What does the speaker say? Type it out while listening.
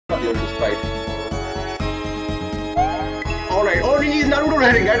during this fight. Alright, oh, Ninji is Naruto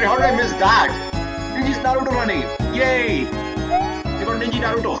running. How did I miss that? Ninji is Naruto running. Yay! I got Ninji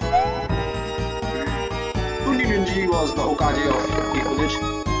Naruto. Ninji was the Hokage of the village.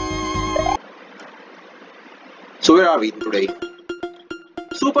 So where are we today?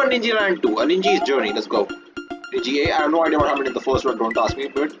 Super Ninja Land 2, a Ninji's journey. Let's go. Ninji A, I have no idea what happened in the first one, don't ask me,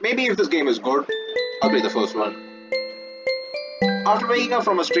 but maybe if this game is good, I'll play the first one. After waking up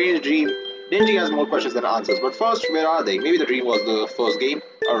from a strange dream, Ninji has more questions than answers, but first, where are they? Maybe the dream was the first game?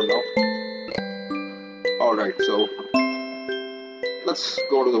 I don't know. Alright, so let's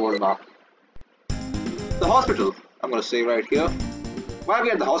go to the world map. The hospital. I'm gonna save right here. Why are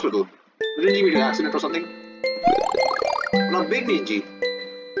we at the hospital? Did Ninji meet an accident or something? Not big Ninji.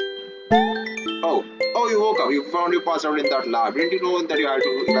 Oh, you woke up. You found your passed out in that lab. Didn't you know that you had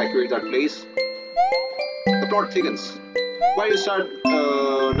to evacuate that place? The plot thickens. Why you start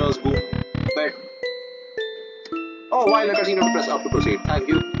nurse boom bed? Oh, while the casino to press up to proceed. Thank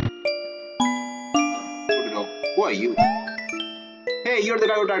you. Good to know. Who are you? Hey, you're the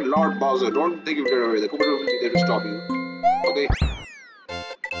guy who attacked Lord Bowser. Don't think you get away. The Koopa will be there to stop you. Okay.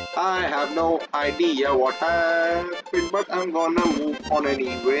 I have no idea what happened, but I'm gonna move on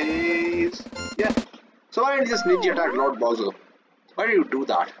anyways. Yeah. So why didn't this ninja attack Lord Bowser? Why did you do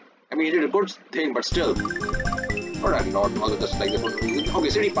that? I mean, you did a good thing, but still. Alright, Lord Bowser just like this for no reason. Okay,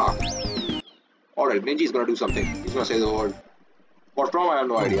 City Park. Alright, Ninja's gonna do something. He's gonna say the word. What from? I have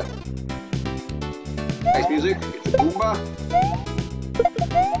no idea. Nice music. It's a Goomba.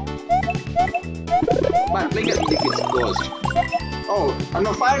 Man, playing as Ninja gets cursed. Oh, I'm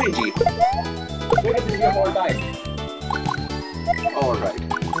not Fire Ninja. Play as Ninja of all time. Alright.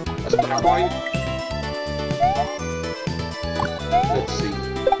 That's the point. Let's see.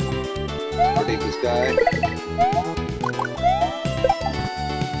 I'll take this guy.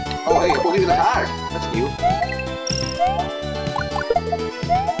 Oh, hey, opposing with a hat. That's new.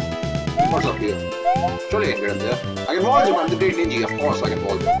 What's up here? Surely I can get him there. I can wall jump. I'm the great Ninja. Of course I can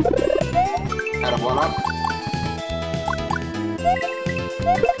wall jump. And I'm one up.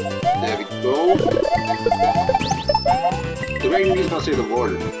 There we go. The great Ninja is gonna save the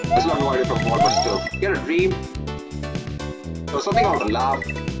world. I still have no idea from what, but still. Get a dream. There was something about a lab.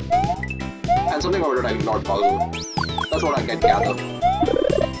 And something about attacking Lord Bowser. That's what I can gather.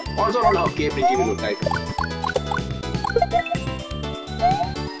 Also, I don't know how Cape Ninja will look like.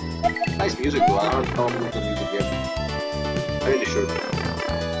 Nice music though, I haven't talked about the music yet. I really should.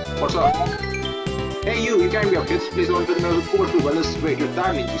 What's up? Hey you can't be up kids. Please don't do another Koopa too. Well, wait, you're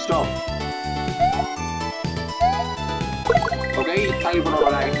that Ninja, stop. Okay, thank you for not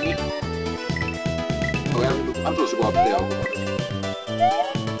attacking me. Okay, I'm supposed to go up there.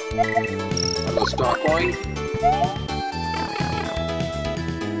 Another star coin.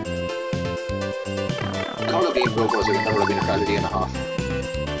 I thought the game broke for a second, that would have been a tragedy and a half.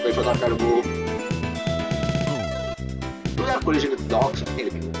 Wait for that guy to move. Do we have collision with dogs?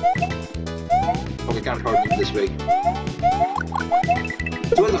 Maybe. Okay, can't hurt me this way.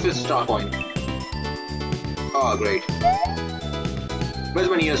 So where's the fifth star coin? Oh, great. Where's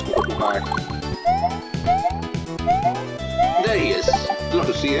my nearest Koopa card? There he is. Love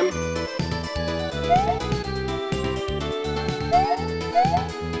to see him.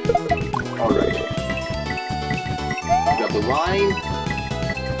 Alright. Grab the wine.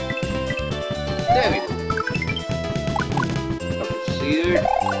 There we go. Love to see it.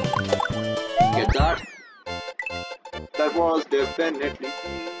 Get that. That was definitely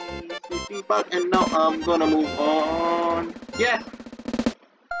City Park, and now I'm gonna move on. Yeah.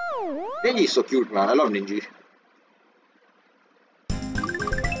 Ninja is so cute, man. I love Ninja.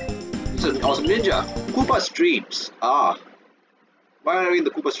 It's an awesome ninja. Koopa Streets. Ah. Why are we in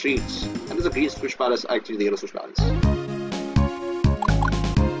the Koopa Streets? And there's a green Switch Palace, actually the yellow Switch Palace.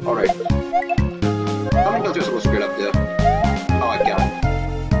 Alright. Something else you're supposed to get up there. Oh, I can't.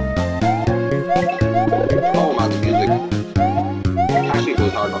 Oh man, the music. Actually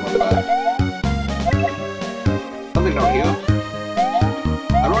goes hard on my back. Something down here.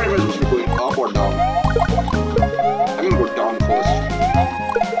 I'm not even supposed to be going up or down. I'm gonna go down first.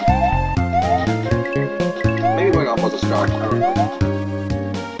 Maybe going up was a start, I don't know.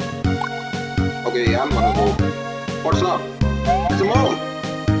 Okay, I'm gonna go. What's up? It's a mole!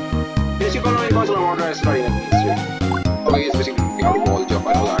 Yes, you got any points on the water, I started at least here. Okay, it's basically me how to wall jump,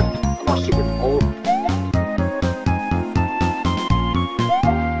 I know that. I'm not stupid. Oh.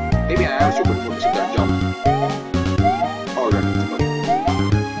 Maybe I am stupid for missing that jump. Alright, that's good.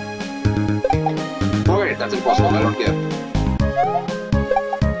 Okay, that's impossible, I don't care.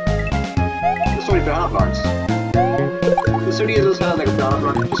 There's so many piranha plants. This city is just like a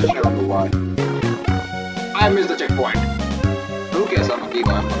downrun position, I don't know why. I missed the checkpoint. Who cares? I'm a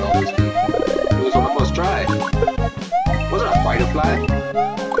gamer, I'm gonna obviously do this on the first try. Was it a firefly?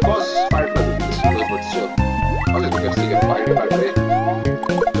 Of course, firefly would be the sequel, but still. I was just going to get a firefly today.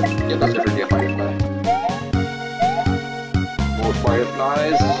 Yeah, that's definitely a firefly. More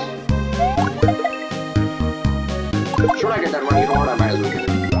fireflies. Should I get that one? You know what? I might as well get it.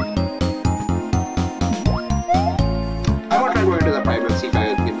 I want to try going to the pipe and see if I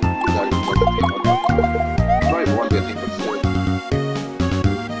can get that one thing or not. Not if it won't be a thing, but still.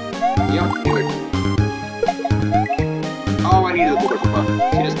 Yep, do it. Oh, I need the Cooper Koopa.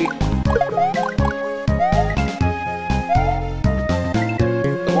 Seriously?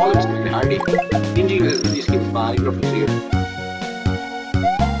 The volume is going to be handy. Ninji is these skills, man. You have to see it.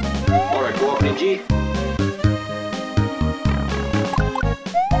 Alright, go up, Ninji.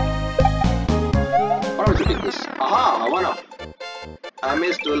 What am I doing this? Aha, 1-up. I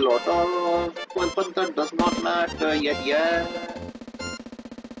missed a lot of points, but that does not matter yet.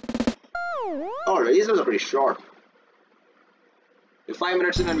 Alright, these levels are pretty short. We're 5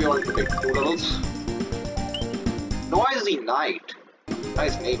 minutes in and we already picked 2 levels. Noisy Night.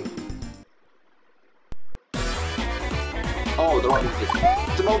 Nice name. Oh, the rocket music.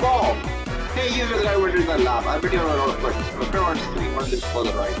 It's a bomb! Hey, you the guy who went in the lab. I bet you have a lot of questions. My friend wants 3 months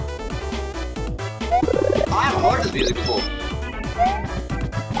further right. I have heard this music before.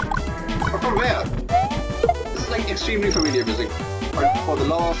 But from where? This is like extremely familiar music. But for the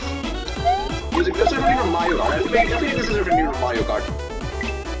love of music, this is different from Mario Kart. I think this is different from Mario Kart.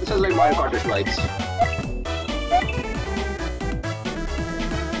 This has like Mario Kart-ish vibes.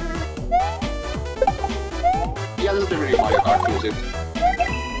 Yeah, this is definitely Mario Kart music.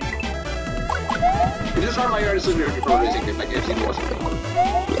 If this is not Mario Kart, this is different from racing game like FC or something.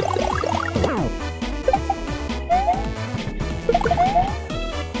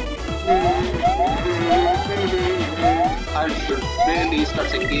 I should really start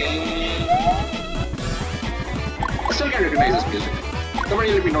singing. I still can't recognize this music.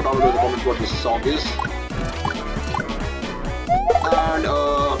 Somebody let me know down below in the comments what this song is. And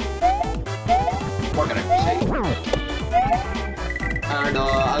what can I say? And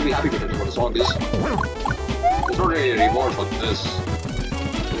I'll be happy to tell you what the song is. There's not really a reward for this.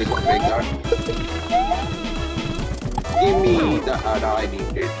 So he's gonna make that. Give me the I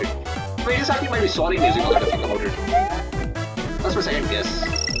need it. Wait, this actually might be Sonic music now that I think about it. That's my second guess.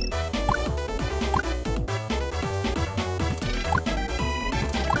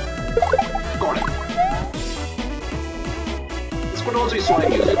 Got it. This could also be Sonic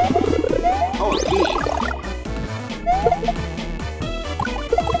music. Oh, key.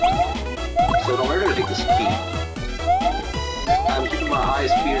 So now where do I take this key? I'm keeping my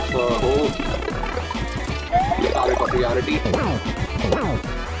eyes peeled for a whole fabric of reality.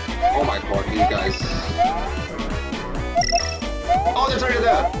 Oh my god, these guys. Oh, that's already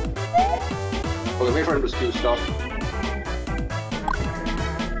there! Okay, wait for him to do stuff.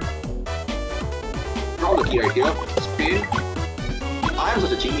 Drop the key right here. Spin. I am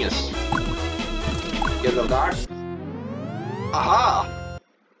such a genius. Get rid of that. Aha!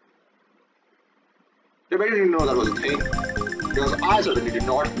 They better didn't know that was a thing. Because I certainly did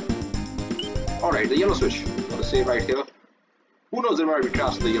not. Alright, the yellow switch. Gotta save right here. Who knows, there might be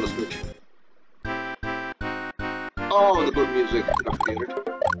traps in the yellow switch. Oh, the good music. My favorite.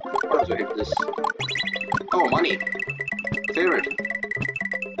 What else do I hit this? Oh, money. Favorite.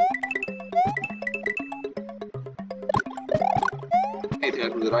 Anything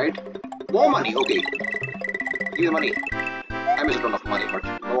else to the right? More money, okay. Give me the money. I missed a ton of money, but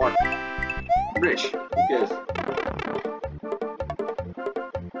you know what? I'm rich. Who cares?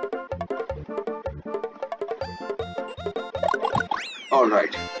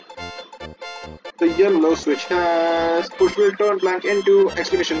 Alright. The yellow switch has push will turn blank into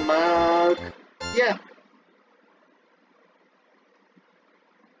exclamation mark. Yeah.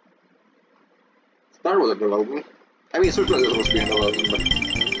 That was a development. I mean, switch was supposed to be a development, but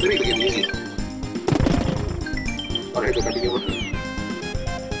they make the game easy. Alright, let's continue.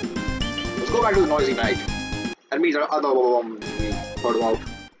 Let's go back to the noisy night and meet our other we thought about.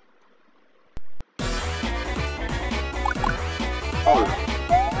 Alright.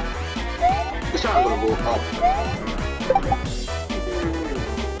 This time I'm gonna go up.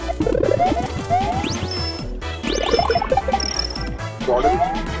 Got him.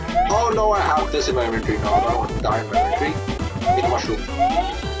 Oh no, I have this in my inventory now. I don't want to die in my inventory. Take a mushroom.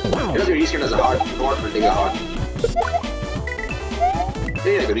 It doesn't reskin as a heart. Not will take a heart.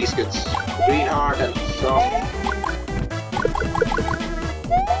 They like the reskins. Green heart and stuff.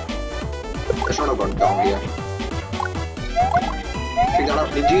 I should have gone down here. Pick that up,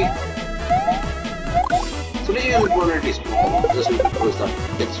 Ninji. So Ninji is permanently small. Just because that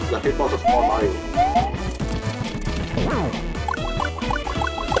it's the hitbox of small Mario.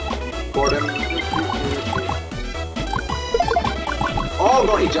 Got him. Oh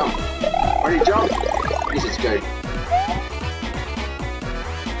god, he jumped. Where did he jump? This is scared.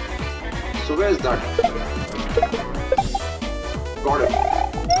 So where's that? Got him.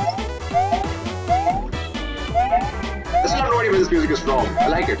 I still have no idea where this music is from. I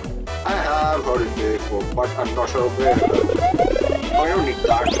like it. I have heard it before, but I'm not sure where. Oh, I don't need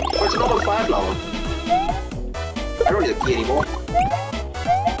that. But it's a normal fire flower. I don't need the key anymore.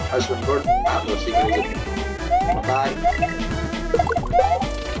 That's been good. I have no secret reason. Bye.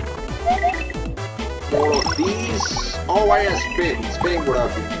 More of these. Oh, why did I spin? Spinning would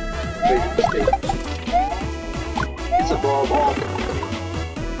have been a big mistake. It's a bomb.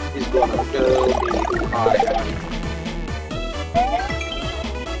 He's gonna tell me who I am.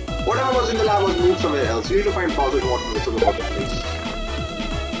 Whatever was in the lab was moved somewhere else. You need to find Bowser and want to the bucket place.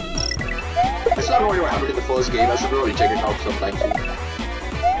 I still have no idea what happened in the first game. I should probably check it out sometime soon.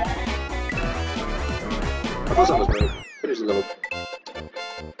 The first one was great. Finish the level.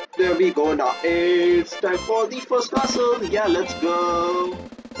 There we go now. It's time for the first castle. Yeah, let's go.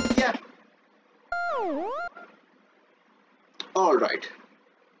 Yeah. Alright.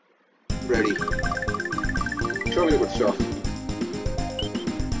 Ready. Show me the good stuff.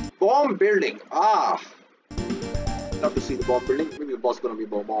 Bomb building. Ah. Love to see the bomb building. Maybe the boss is gonna be a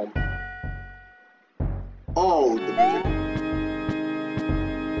bomb. Oh, the music.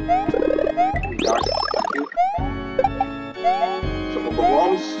 Thank you. Some more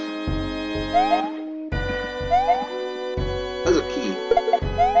bombs. There's a key.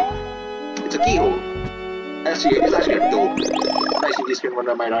 It's a keyhole. Actually, it's actually a door. I see this can run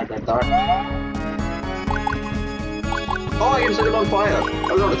on my right like that. Oh, I can set him on fire. I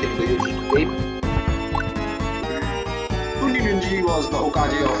was not a thing they used. Wait. Ninji was the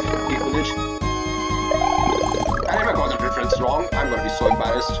Hokage of the village. And if I got the reference wrong, I'm gonna be so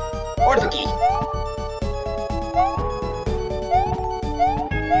embarrassed. What's the key?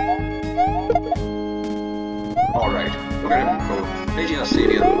 Alright, look at him go. Ninja is a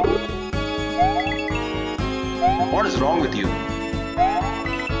savior. What is wrong with you?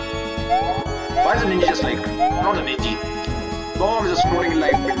 Why is the ninja just like, not a ninja? Bomb is just floating in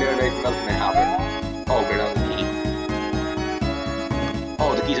life in there like nothing may happen. Oh, get out the key.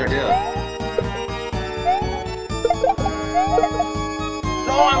 Oh, the keys are there.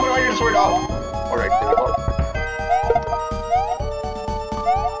 No, I'm going to sort it out. Alright, there we go.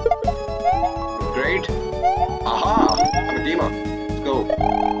 Great. Aha! I'm a gamer. Let's go.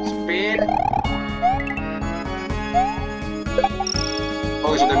 Spin.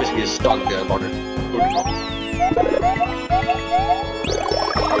 Okay, so they're basically stuck there about it. Good.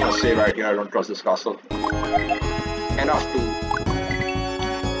 I'm gonna stay right here. I don't trust this castle. Enough to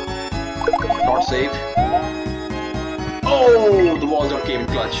not save. Oh, the walls are came in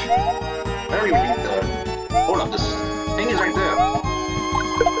clutch. I don't even need the. Hold up, this thing is right there.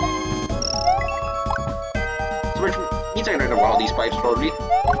 So which means I can rid of one of these pipes probably.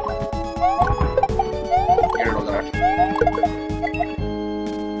 Get rid of that.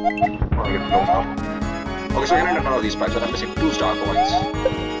 Oh, I get blown up. Okay, so I can rid of one of these pipes, and I'm missing 2 star coins.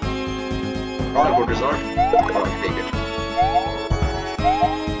 Not a good result, but I'll take it.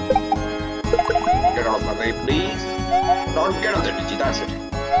 Get out of my way, please. Don't get on the Ninja, that's it.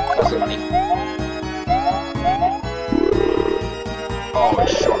 That's the money. Oh,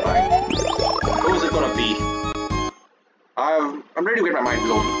 it's short line. Who is it gonna be? I'm ready to get my mind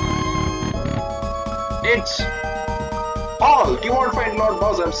blown. It's Paul! Do you want to find Lord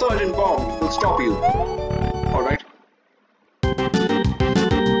Bowser? I'm Sergeant Bomb. We'll stop you. Alright.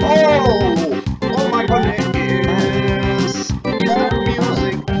 Oh! Oh my goodness! It's that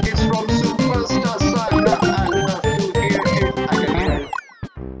music. It's from Superstar Saga. I love to hear it. I can hear it.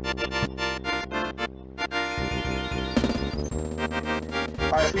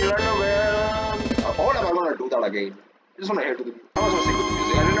 I feel like hold up, I want to do that again. I just want to hear to the. I was going to sing with the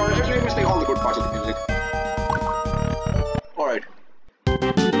music. I didn't know. I just made me sing all the good parts of the music. Alright.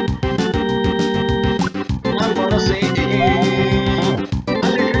 I'm gonna say it. I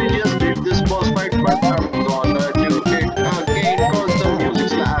literally just did this boss fight, but I'm gonna do it again cause the music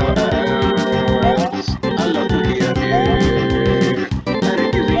slaps. I love to hear it. And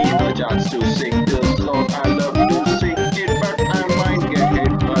it gives me a chance to sing this song. I love to sing it, but I might get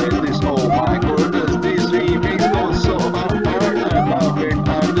hit by this. Oh my goodness, this remix goes so hard. I love it.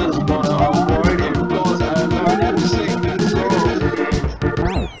 I'm just gonna avoid it cause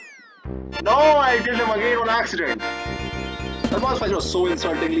was so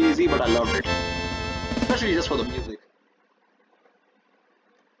insultingly easy, but I loved it. Especially just for the music.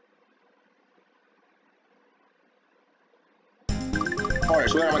 Alright,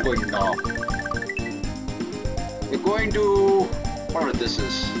 so where am I going now? We're going to... whatever this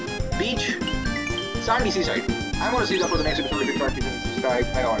is. Beach? Sandy Seaside. I'm gonna see that for the next episode. If you try to subscribe,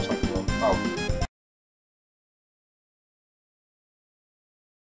 I know it's fine. Oh.